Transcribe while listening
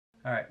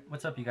Alright,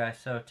 what's up you guys?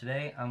 So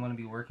today I'm going to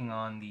be working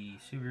on the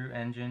Subaru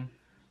engine.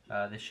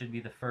 This should be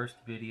the first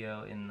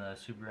video in the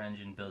Subaru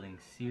engine building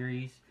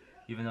series,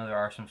 even though there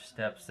are some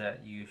steps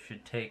that you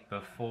should take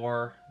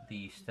before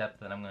the step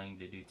that I'm going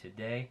to do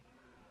today.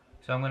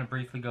 So I'm going to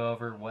briefly go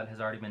over what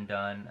has already been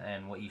done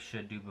and what you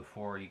should do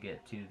before you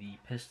get to the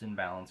piston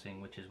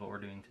balancing, which is what we're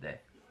doing today.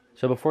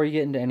 So before you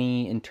get into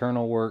any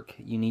internal work,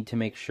 you need to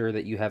make sure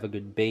that you have a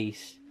good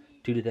base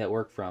to do that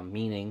work from,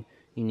 meaning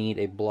you need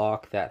a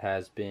block that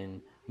has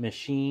been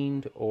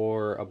machined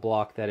or a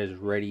block that is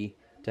ready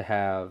to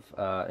have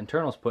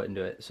internals put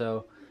into it.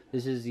 So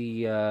this is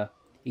the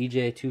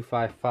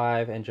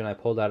Ej25 engine I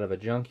pulled out of a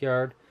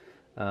junkyard,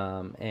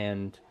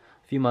 and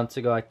a few months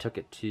ago I took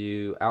it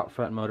to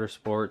Outfront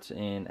Motorsports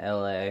in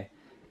LA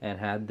and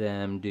had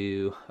them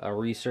do a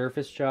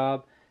resurface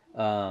job,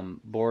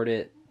 bored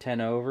it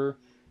 10 over,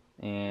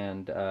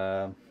 and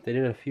they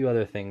did a few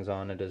other things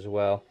on it as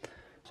well.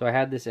 So I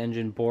had this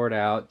engine bored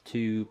out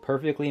to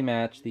perfectly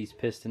match these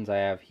pistons I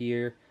have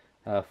here.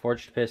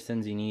 Forged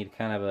pistons, you need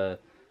kind of a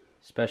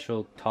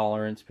special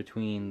tolerance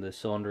between the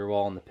cylinder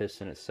wall and the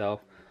piston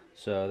itself.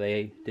 So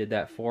they did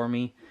that for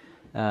me.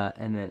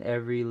 And then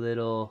every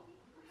little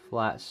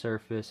flat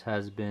surface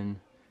has been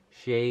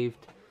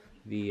shaved.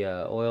 The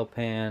oil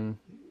pan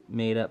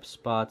made up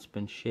spot's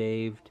been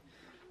shaved.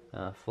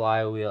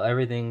 Flywheel,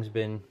 everything's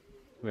been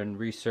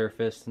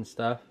resurfaced and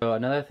stuff. So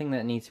another thing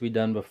that needs to be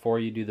done before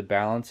you do the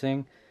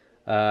balancing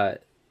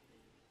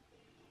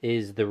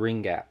is the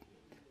ring gap.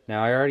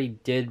 Now I already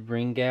did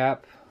ring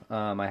gap.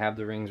 I have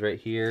the rings right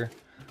here,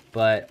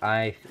 but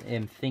I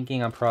am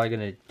thinking I'm probably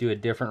going to do a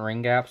different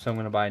ring gap, so I'm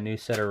going to buy a new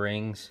set of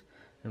rings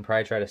and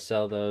probably try to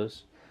sell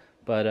those.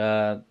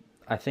 But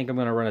I think I'm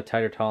going to run a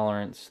tighter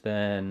tolerance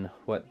than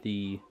what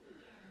the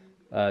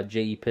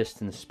JE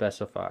Pistons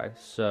specify.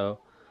 So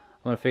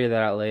I'm going to figure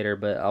that out later,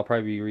 but I'll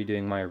probably be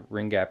redoing my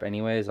ring gap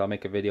anyways. I'll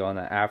make a video on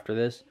that after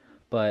this.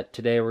 But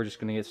today we're just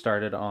going to get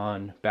started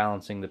on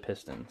balancing the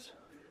pistons.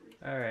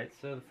 Alright,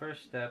 so the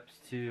first steps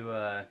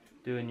to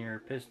doing your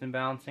piston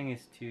balancing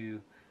is to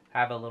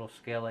have a little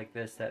scale like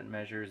this that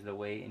measures the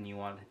weight, and you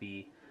want it to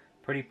be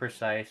pretty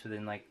precise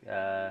within like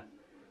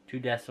 2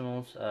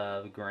 decimals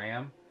of a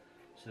gram,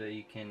 so that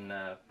you can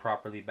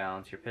properly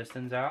balance your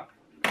pistons out.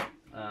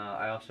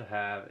 I also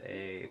have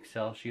a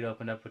Excel sheet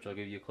opened up, which I'll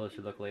give you a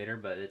closer look later,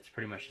 but it's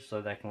pretty much just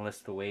so that I can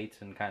list the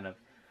weights and kind of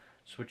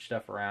switch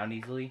stuff around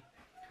easily.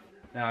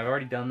 Now I've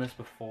already done this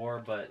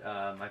before, but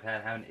I've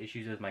had having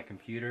issues with my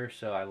computer,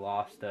 so I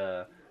lost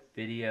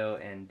video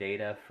and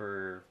data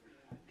for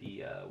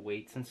the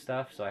weights and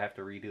stuff, so I have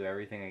to redo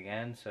everything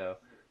again, so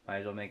might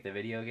as well make the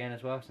video again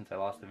as well since I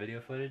lost the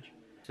video footage.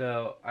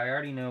 So I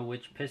already know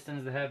which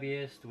piston's the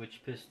heaviest,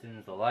 which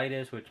piston's the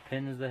lightest, which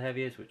pin's the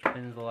heaviest, which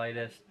pin's the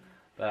lightest,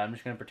 but I'm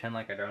just going to pretend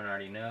like I don't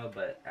already know.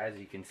 But as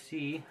you can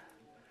see,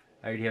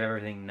 I already have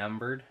everything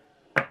numbered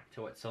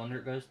to what cylinder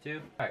it goes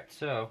to. Alright,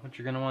 so what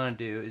you're going to want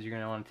to do is you're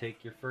going to want to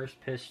take your first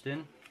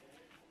piston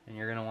and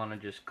you're going to want to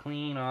just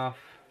clean off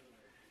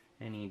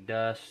any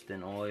dust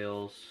and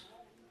oils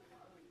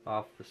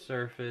off the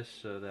surface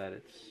so that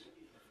it's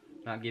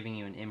not giving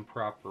you an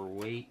improper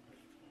weight.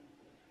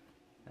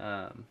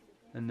 And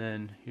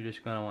then you're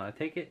just going to want to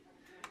take it,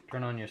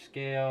 turn on your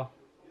scale,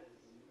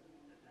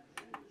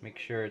 make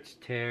sure it's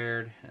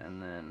tared, and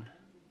then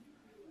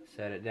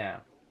set it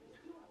down.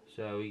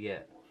 So we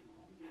get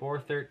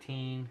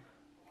 413.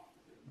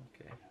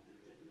 Okay,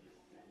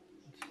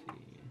 let's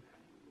see.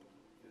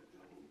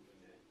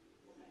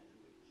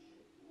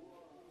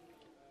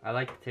 I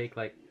like to take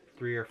like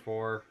 3 or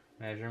 4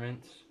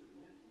 measurements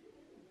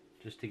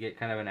just to get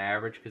kind of an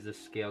average, because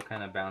this scale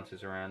kind of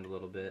bounces around a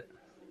little bit.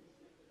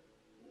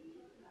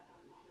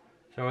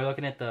 So we're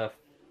looking at the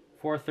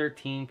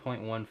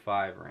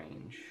 413.15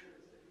 range.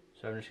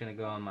 So I'm just going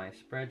to go on my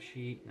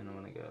spreadsheet and I'm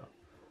going to go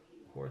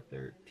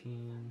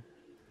 413.15.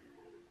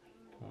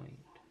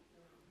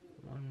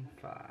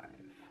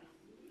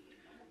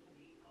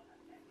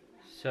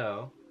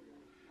 So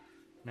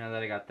now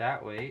that I got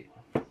that weight,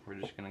 we're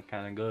just going to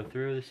kind of go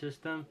through the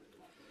system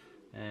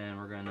and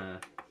we're going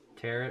to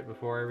tare it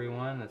before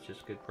everyone. That's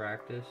just good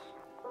practice.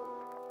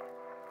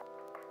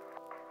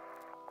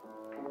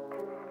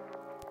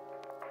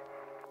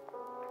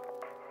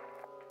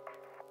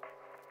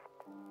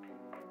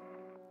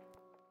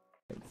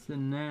 So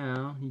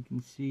now you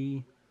can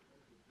see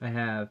I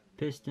have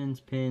pistons,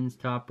 pins,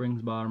 top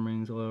rings, bottom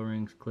rings, oil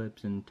rings,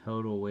 clips, and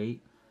total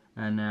weight.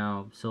 And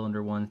now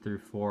cylinder 1 through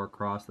 4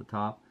 across the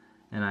top.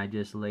 And I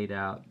just laid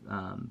out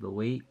the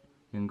weight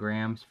in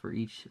grams for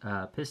each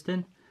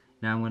piston.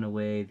 Now I'm going to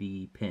weigh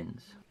the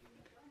pins.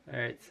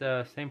 Alright,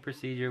 so same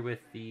procedure with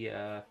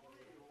the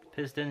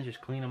pistons.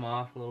 Just clean them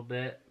off a little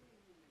bit.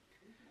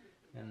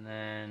 And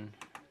then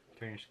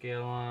turn your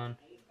scale on.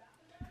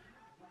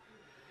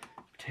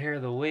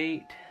 Tare the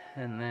weight,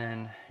 and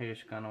then you're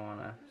just going to want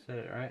to set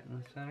it right in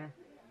the center.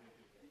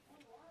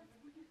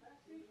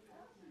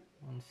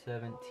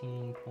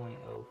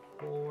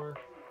 117.04,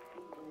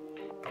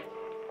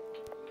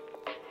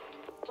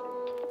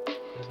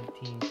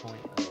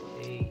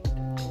 17.08,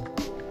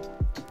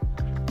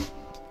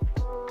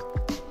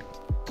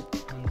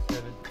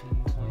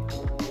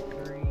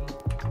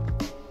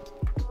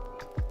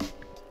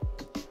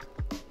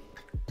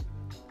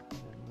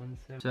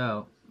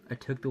 So I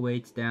took the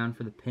weights down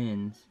for the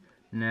pins.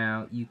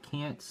 Now you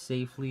can't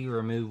safely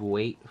remove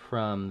weight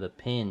from the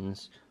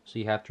pins, so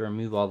you have to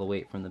remove all the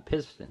weight from the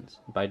pistons.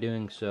 By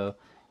doing so,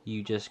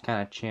 you just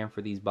kind of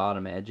chamfer these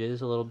bottom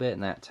edges a little bit,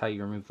 and that's how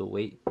you remove the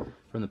weight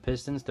from the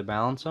pistons to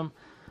balance them.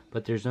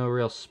 But there's no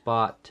real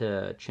spot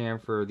to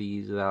chamfer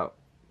these without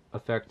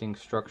affecting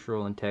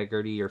structural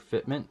integrity or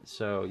fitment,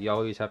 so you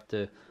always have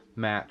to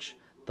match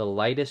the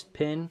lightest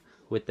pin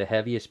with the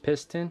heaviest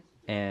piston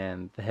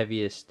and the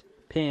heaviest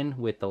pin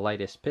with the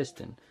lightest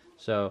piston.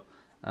 So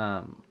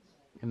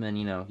and then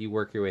you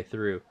work your way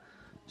through.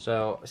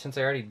 So since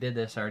I already did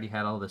this, I already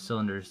had all the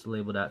cylinders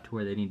labeled out to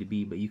where they need to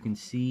be, but you can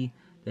see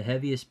the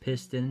heaviest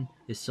piston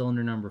is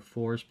cylinder number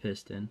 4's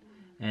piston,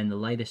 and the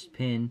lightest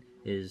pin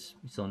is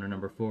cylinder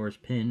number 4's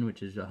pin,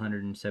 which is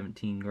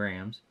 117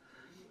 grams.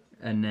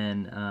 And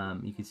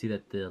then you can see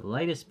that the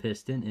lightest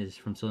piston is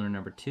from cylinder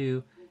number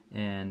 2,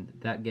 and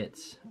that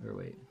gets,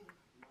 the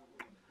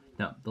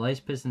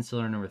lightest piston,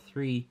 cylinder number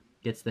 3,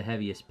 gets the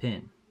heaviest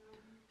pin.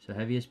 So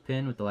heaviest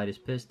pin with the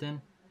lightest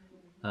piston,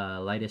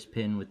 lightest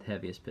pin with the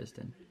heaviest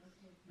piston.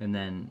 And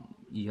then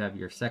you have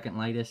your second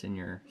lightest and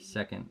your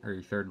second or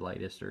your third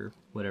lightest, or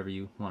whatever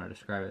you want to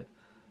describe it,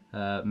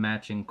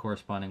 matching,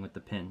 corresponding with the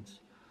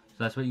pins. So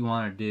that's what you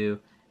want to do.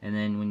 And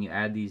then when you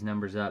add these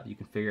numbers up, you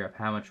can figure out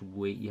how much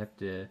weight you have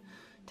to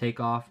take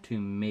off to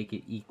make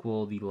it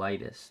equal the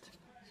lightest.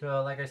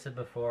 So like I said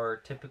before,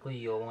 typically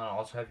you'll want to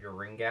also have your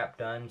ring gap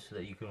done so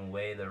that you can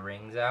weigh the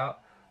rings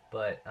out.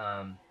 But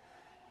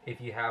if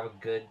you have a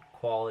good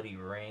quality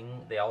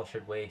ring, they all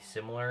should weigh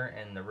similar,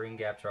 and the ring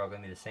gaps are all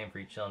going to be the same for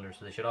each cylinder,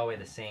 so they should all weigh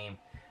the same,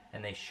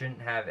 and they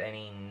shouldn't have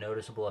any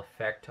noticeable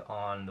effect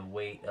on the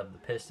weight of the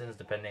pistons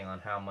depending on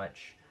how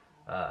much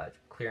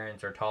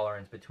clearance or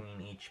tolerance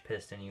between each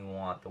piston you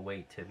want the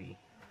weight to be.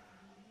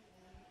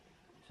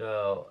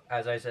 So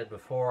as I said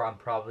before, I'm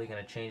probably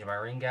going to change my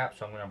ring gap,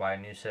 so I'm going to buy a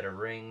new set of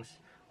rings.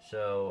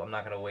 So I'm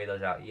not going to weigh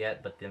those out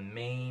yet, but the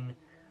main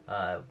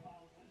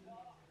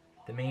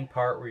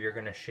part where you're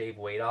going to shave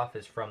weight off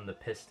is from the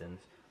pistons.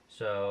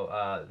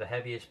 So the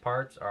heaviest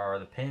parts are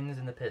the pins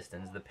and the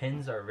pistons. The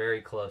pins are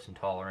very close in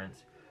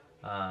tolerance.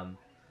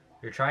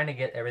 You're trying to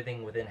get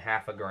everything within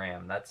half a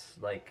gram. That's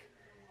like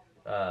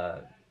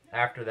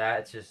after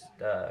that, it's just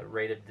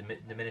rate of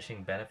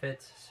diminishing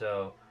benefits.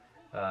 So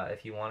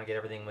if you want to get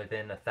everything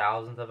within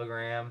 1/1000th of a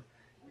gram,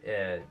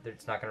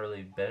 it's not going to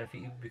really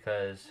benefit you,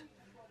 because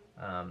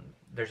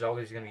there's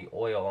always going to be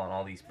oil on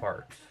all these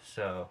parts.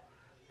 So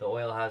the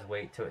oil has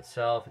weight to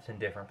itself. It's in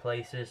different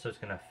places, so it's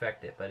going to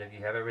affect it. But if you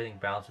have everything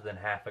balanced within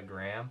half a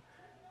gram,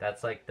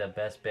 that's like the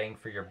best bang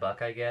for your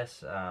buck, I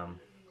guess.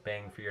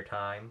 Bang for your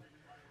time.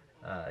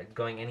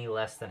 Going any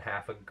less than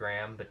half a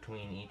gram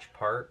between each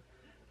part,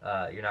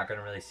 you're not going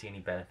to really see any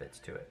benefits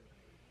to it.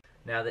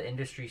 Now, the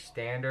industry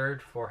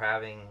standard for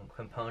having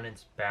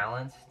components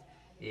balanced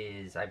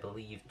is, I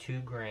believe,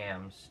 2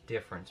 grams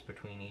difference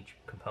between each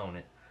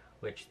component,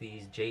 which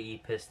these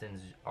JE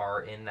pistons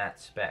are in that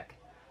spec.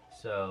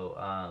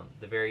 So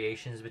the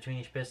variations between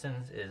each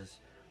pistons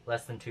is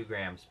less than 2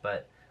 grams,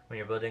 but when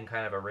you're building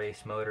kind of a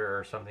race motor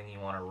or something you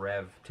want to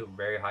rev to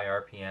very high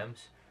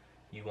RPMs,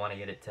 you want to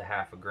get it to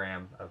half a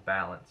gram of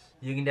balance.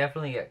 You can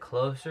definitely get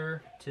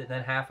closer to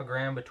than half a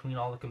gram between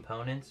all the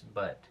components,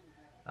 but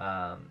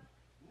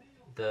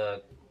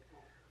the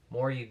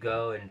more you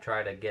go and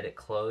try to get it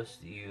close,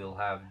 you'll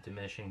have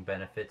diminishing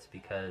benefits,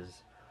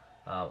 because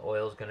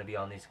oil is going to be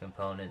on these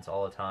components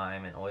all the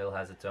time, and oil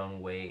has its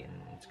own weight and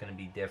it's going to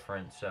be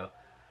different. So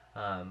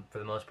for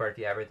the most part, if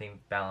you have everything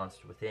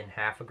balanced within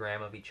half a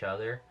gram of each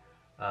other,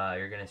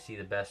 you're going to see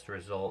the best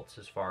results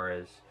as far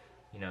as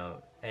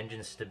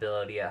engine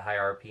stability at high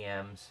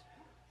RPMs,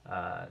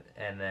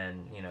 and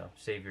then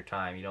save your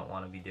time. You don't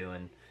want to be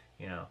doing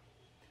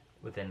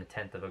within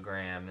 1/10 of a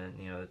gram, and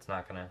it's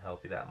not going to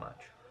help you that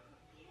much.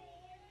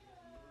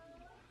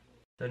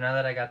 So now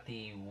that I got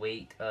the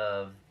weight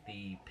of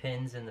the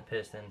pins and the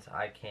pistons,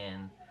 I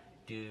can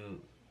do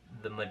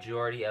the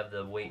majority of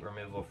the weight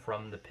removal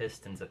from the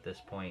pistons at this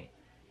point,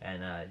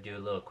 and do a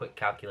little quick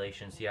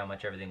calculation, see how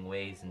much everything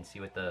weighs, and see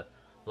what the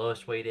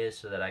lowest weight is,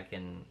 so that I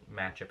can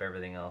match up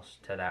everything else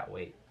to that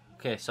weight.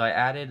 Okay, so I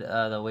added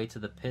the weights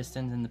of the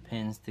pistons and the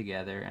pins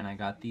together, and I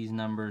got these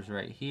numbers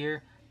right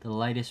here. The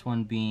lightest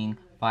one being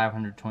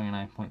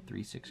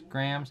 529.36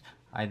 grams.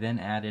 I then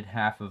added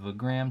half of a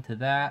gram to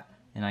that,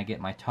 and I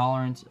get my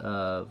tolerance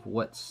of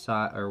what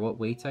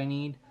weights I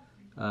need.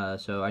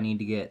 So I need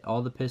to get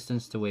all the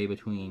pistons to weigh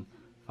between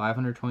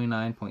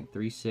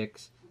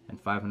 529.36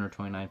 and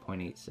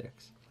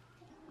 529.86.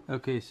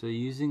 Okay, so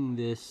using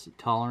this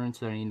tolerance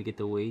that I need to get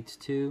the weights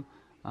to,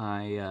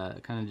 I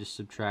kind of just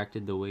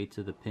subtracted the weights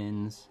of the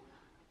pins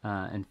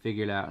and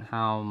figured out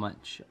how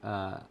much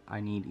I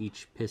need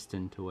each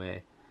piston to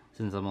weigh,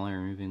 since I'm only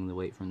removing the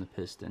weight from the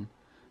piston.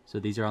 So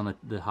these are on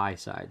the high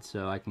side,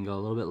 so I can go a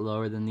little bit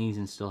lower than these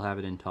and still have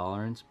it in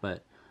tolerance,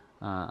 but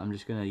I'm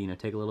just going to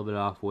take a little bit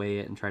off, weigh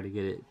it, and try to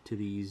get it to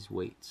these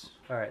weights.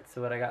 Alright,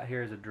 so what I got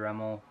here is a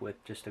Dremel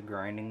with just a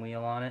grinding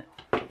wheel on it,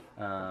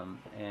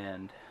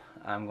 and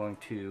I'm going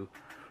to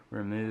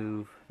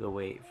remove the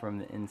weight from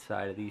the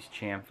inside of these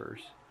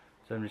chamfers.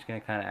 So I'm just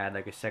going to kind of add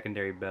like a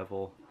secondary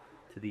bevel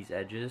to these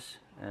edges,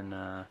 and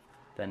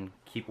then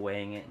keep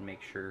weighing it and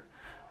make sure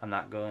I'm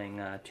not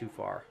going too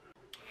far.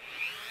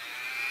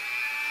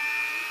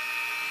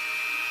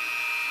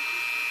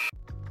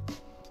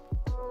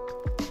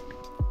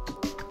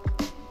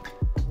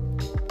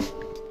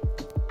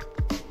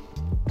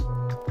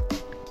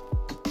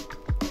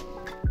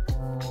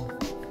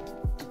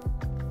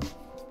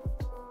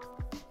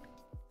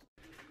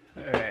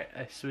 Alright,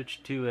 I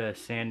switched to a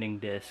sanding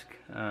disc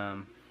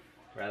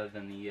rather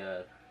than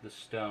the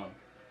stone.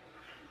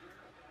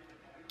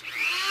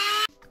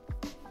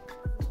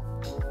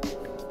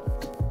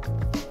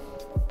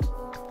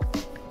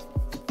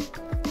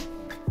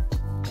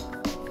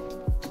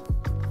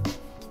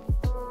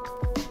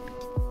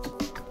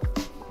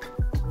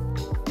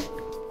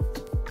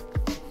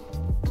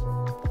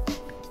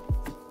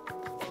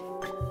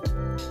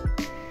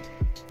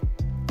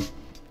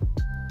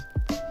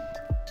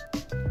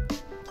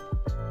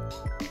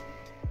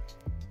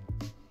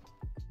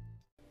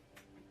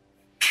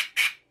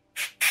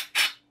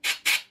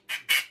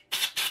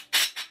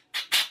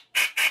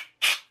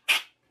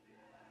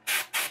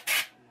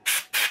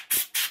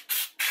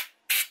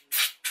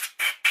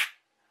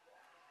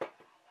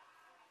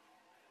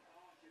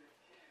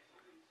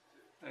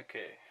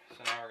 Okay,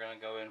 so now we're going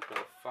to go in for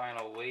the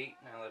final weight,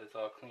 now that it's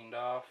all cleaned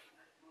off.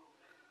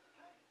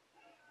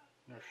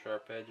 No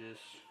sharp edges.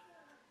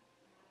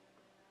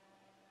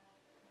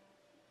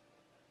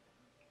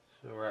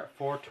 So we're at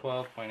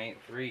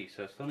 412.83,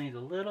 so it still needs a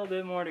little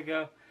bit more to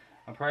go.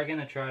 I'm probably going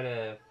to try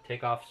to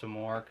take off some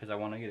more because I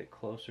want to get it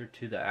closer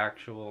to the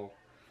actual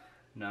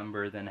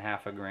number than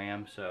half a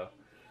gram, so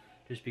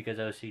just because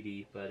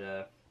OCD,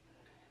 but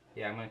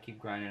yeah, I'm going to keep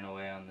grinding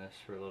away on this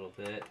for a little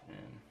bit,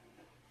 and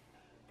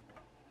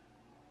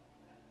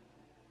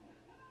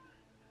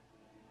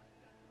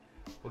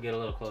we'll get a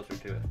little closer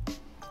to it.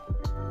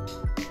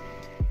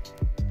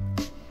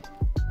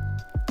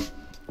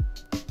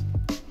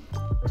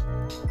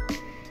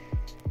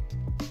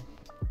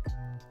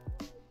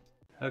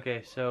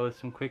 Okay, so with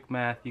some quick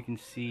math, you can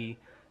see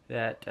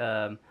that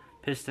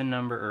piston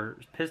number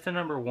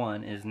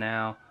 1 is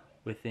now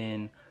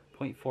within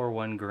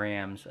 0.41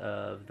 grams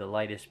of the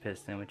lightest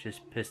piston, which is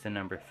piston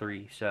number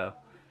 3. So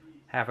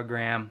half a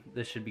gram,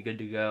 this should be good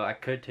to go. I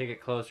could take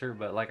it closer,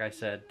 but like I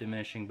said,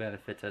 diminishing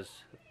benefits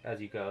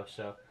as you go.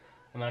 So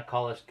I'm gonna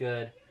call this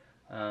good.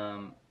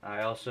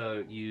 I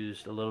also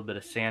used a little bit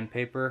of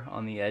sandpaper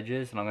on the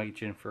edges, and I'm gonna get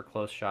you in for a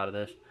close shot of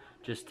this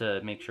just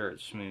to make sure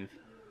it's smooth.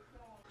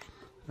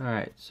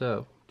 Alright,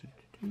 so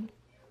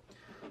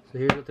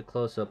here's what the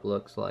close-up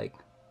looks like.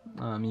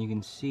 You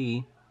can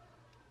see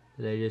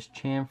that I just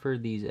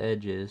chamfered these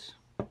edges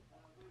a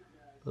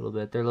little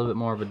bit. They're a little bit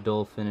more of a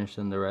dull finish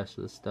than the rest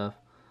of the stuff,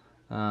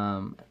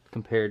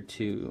 compared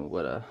to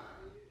what a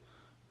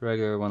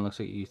regular one looks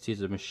like. You see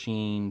it's a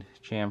machined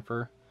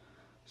chamfer.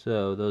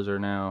 So those are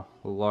now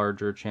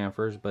larger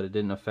chamfers, but it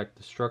didn't affect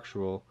the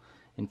structural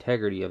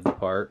integrity of the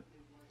part.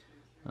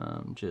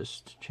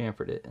 Just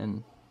chamfered it,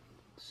 and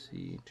let's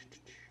see.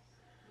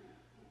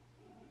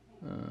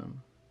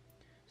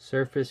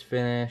 Surface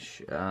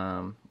finish,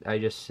 I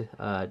just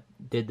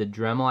did the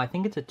Dremel. I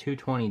think it's a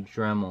 220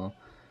 Dremel,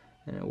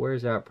 and it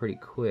wears out pretty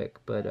quick,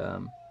 but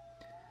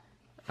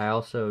I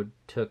also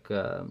took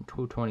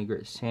 220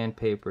 grit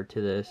sandpaper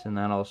to this, and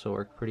that also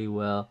worked pretty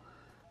well.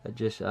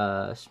 Just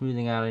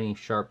smoothing out any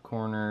sharp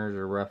corners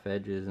or rough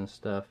edges and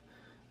stuff.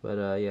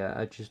 But yeah,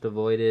 I just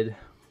avoided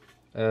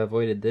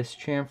this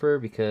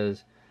chamfer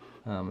because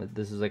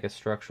this is like a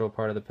structural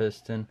part of the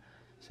piston.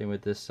 Same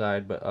with this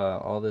side, but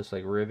all this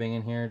like ribbing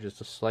in here,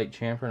 just a slight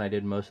chamfer, and I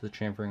did most of the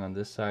chamfering on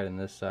this side and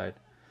this side,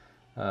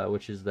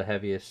 which is the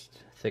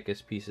heaviest,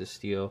 thickest piece of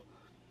steel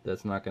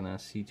that's not going to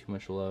see too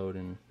much load,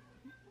 and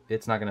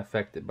it's not going to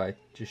affect it by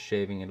just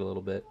shaving it a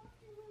little bit.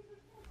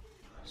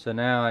 So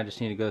now I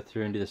just need to go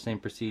through and do the same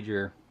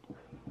procedure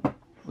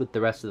with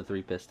the rest of the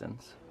 3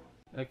 pistons.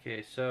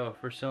 Okay, so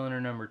for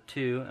cylinder number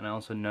 2, and I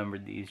also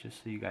numbered these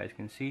just so you guys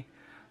can see.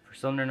 For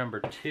cylinder number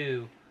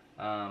 2,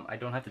 I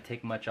don't have to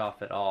take much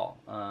off at all.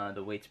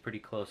 The weight's pretty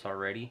close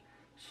already.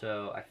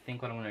 So I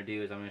think what I'm going to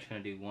do is I'm just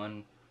going to do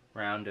one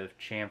round of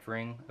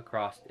chamfering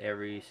across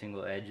every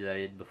single edge that I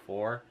did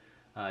before.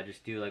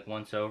 Just do like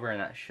once over, and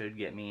that should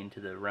get me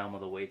into the realm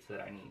of the weights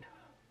that I need.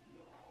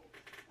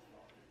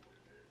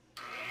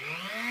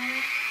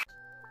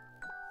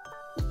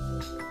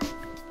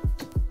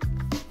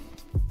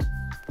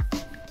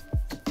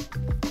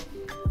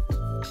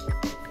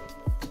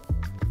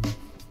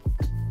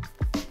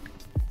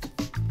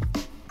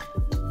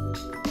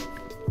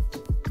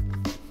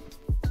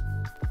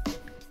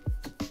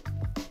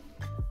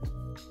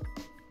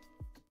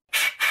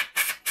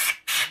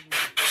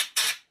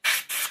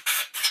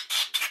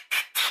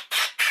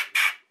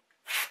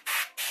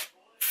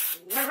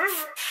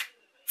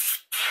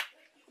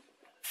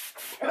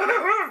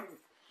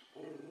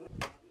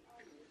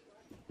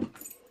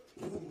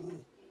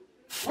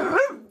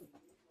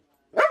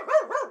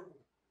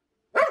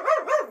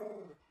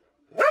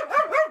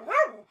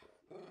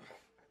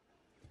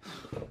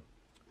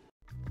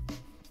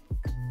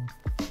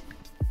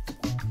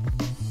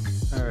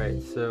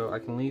 so I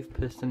can leave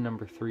piston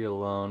number 3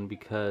 alone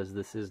because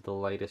this is the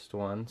lightest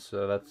one,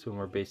 so that's when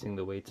we're basing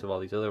the weights of all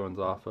these other ones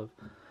off of.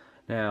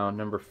 Now,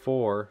 number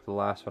 4, the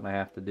last one I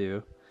have to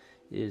do,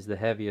 is the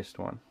heaviest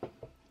one.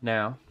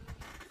 Now,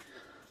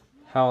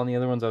 how on the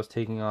other ones I was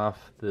taking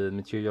off the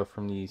material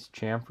from these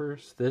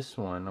chamfers, this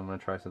one I'm going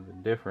to try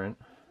something different.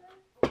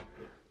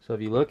 So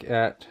if you look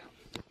at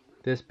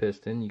this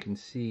piston, you can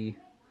see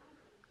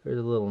there's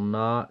a little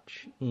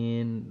notch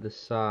in the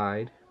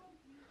side.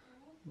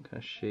 I'm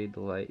going to shade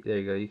the light. There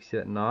you go. You can see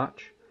that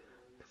notch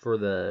for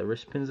the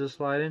wrist pins to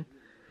slide in.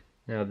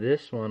 Now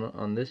this one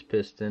on this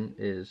piston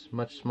is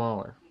much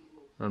smaller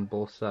on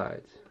both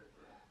sides.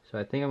 So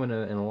I think I'm going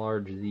to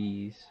enlarge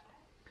these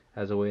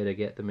as a way to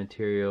get the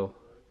material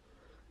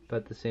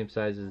about the same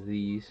size as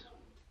these.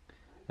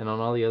 And on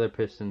all the other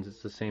pistons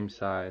it's the same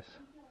size.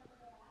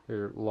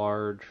 They're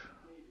large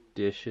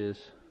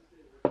dishes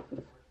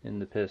in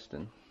the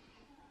piston.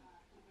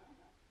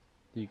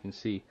 You can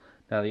see.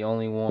 Now the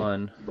only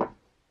one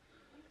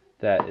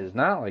that is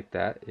not like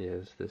that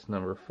is this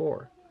number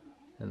 4,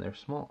 and they're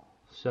small.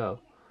 So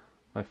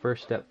my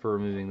first step for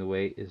removing the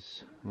weight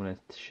is I'm going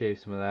to shave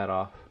some of that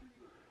off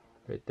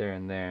right there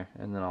and there,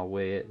 and then I'll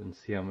weigh it and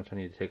see how much I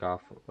need to take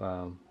off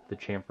the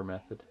chamfer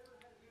method.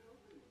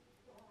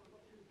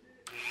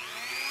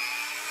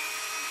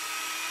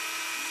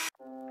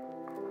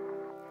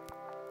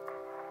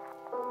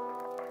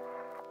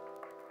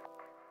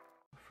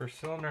 For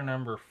cylinder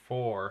number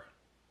 4,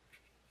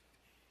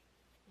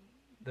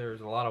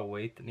 there's a lot of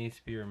weight that needs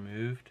to be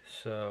removed,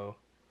 so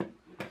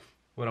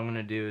what I'm going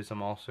to do is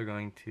I'm also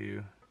going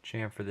to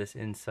chamfer this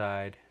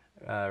inside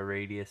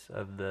radius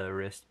of the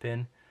wrist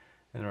pin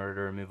in order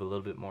to remove a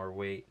little bit more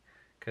weight,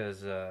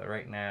 because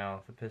right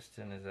now the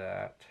piston is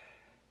at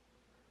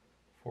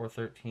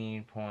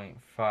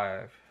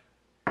 413.5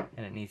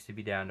 and it needs to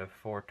be down to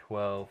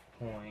 412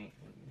 point,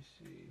 let me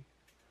see,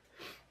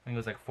 I think it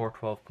was like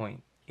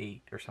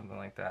 412.8 or something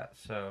like that.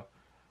 So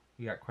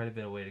we got quite a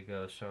bit of way to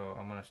go, so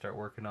I'm going to start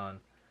working on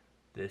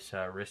this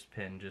wrist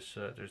pin just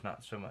so there's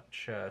not so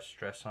much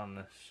stress on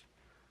this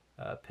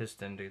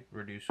piston to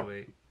reduce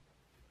weight.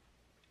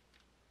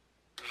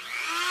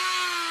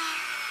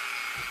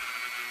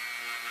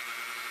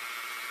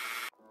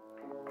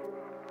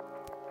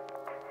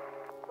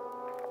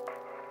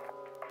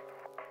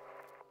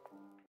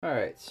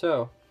 Alright,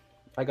 so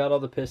I got all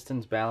the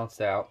pistons balanced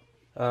out.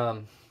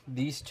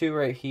 These two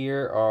right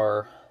here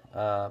are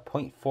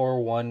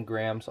 0.41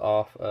 grams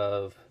off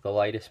of the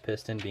lightest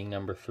piston, being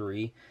number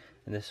 3,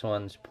 and this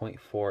one's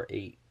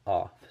 0.48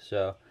 off.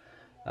 So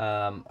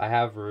I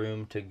have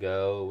room to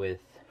go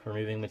with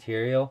removing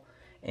material,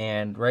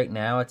 and right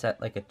now it's at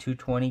like a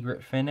 220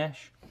 grit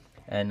finish.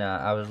 And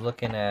I was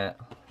looking at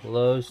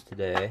Lowe's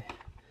today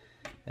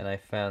and I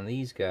found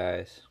these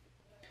guys,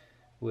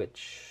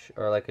 which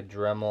are like a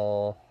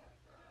Dremel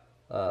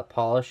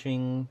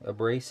polishing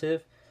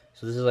abrasive.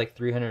 So this is like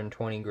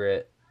 320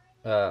 grit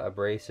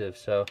abrasive.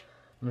 So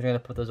I'm just going to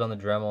put those on the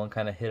Dremel and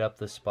kind of hit up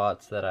the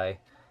spots that I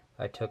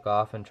took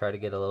off and try to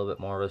get a little bit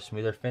more of a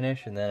smoother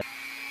finish. And then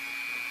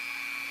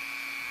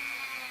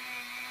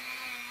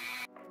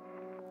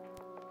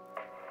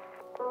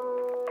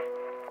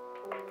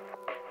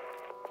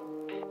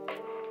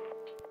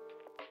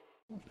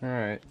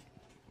alright,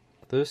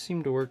 those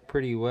seem to work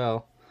pretty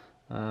well.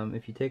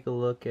 If you take a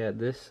look at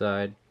this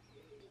side,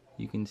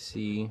 you can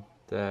see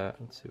that,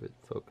 let's see what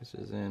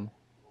focuses in.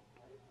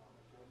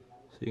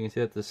 So you can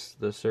see that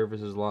the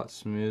surface is a lot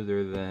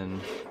smoother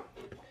than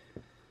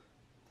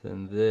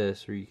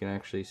this, where you can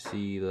actually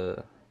see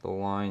the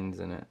lines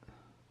in it.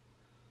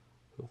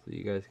 Hopefully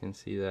you guys can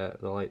see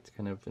that. The light's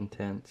kind of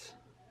intense.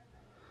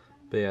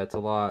 But yeah, it's a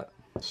lot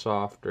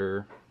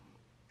softer,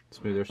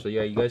 smoother. So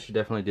yeah, you guys should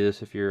definitely do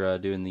this if you're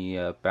doing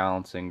the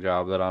balancing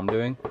job that I'm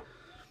doing.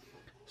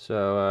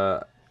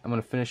 So I'm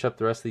going to finish up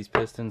the rest of these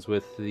pistons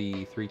with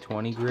the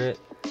 320 grit.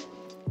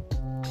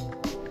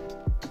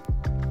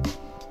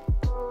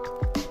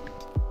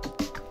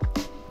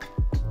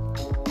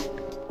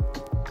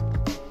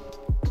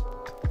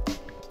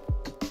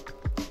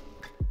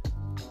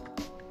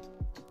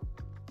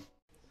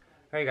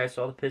 Alright guys,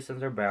 so all the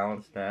pistons are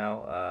balanced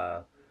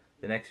now.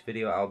 The next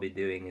video I'll be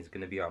doing is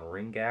going to be on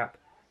ring gap,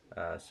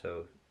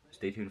 so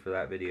stay tuned for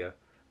that video.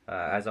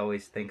 As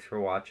always, thanks for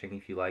watching.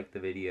 If you like the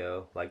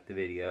video, like the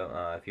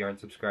video. If you aren't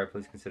subscribed,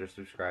 please consider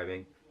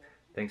subscribing.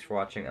 Thanks for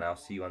watching, and I'll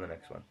see you on the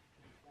next one.